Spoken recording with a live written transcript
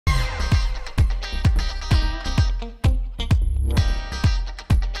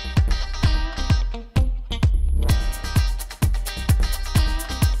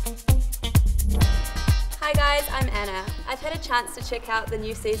chance to check out the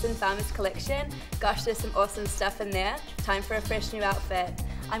new season Farmers collection, gosh, there's some awesome stuff in there. Time for a fresh new outfit.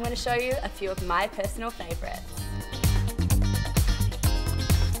 I'm going to show you a few of my personal favourites.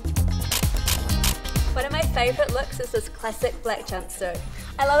 One of my favourite looks is this classic black jumpsuit.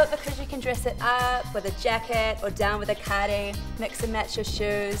 I love it because you can dress it up with a jacket or down with a cardi, mix and match your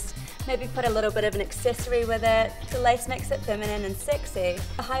shoes, maybe put a little bit of an accessory with it. The lace makes it feminine and sexy.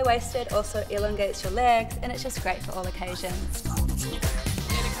 The high-waisted also elongates your legs and it's just great for all occasions.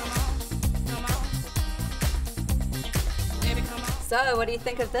 So what do you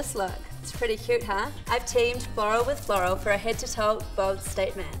think of this look? It's pretty cute, huh? I've teamed floral with floral for a head-to-toe bold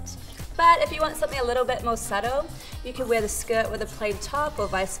statement. But if you want something a little bit more subtle, you could wear the skirt with a plain top or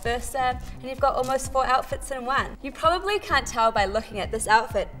vice versa, and you've got almost 4 outfits in one. You probably can't tell by looking at this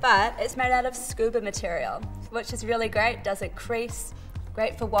outfit, but it's made out of scuba material, which is really great, doesn't crease,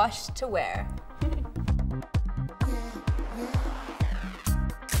 great for wash to wear.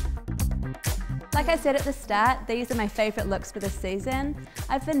 Like I said at the start, these are my favourite looks for this season.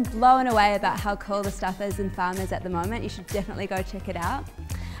 I've been blown away about how cool the stuff is in Farmers at the moment. You should definitely go check it out.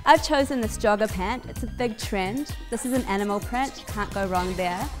 I've chosen this jogger pant. It's a big trend. This is an animal print, you can't go wrong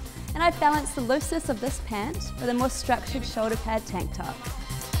there. And I've balanced the looseness of this pant with a more structured shoulder pad tank top.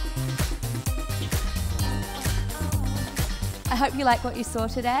 I hope you like what you saw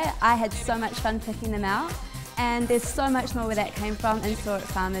today. I had so much fun picking them out, and there's so much more where that came from in store at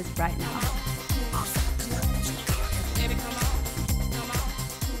Farmers right now.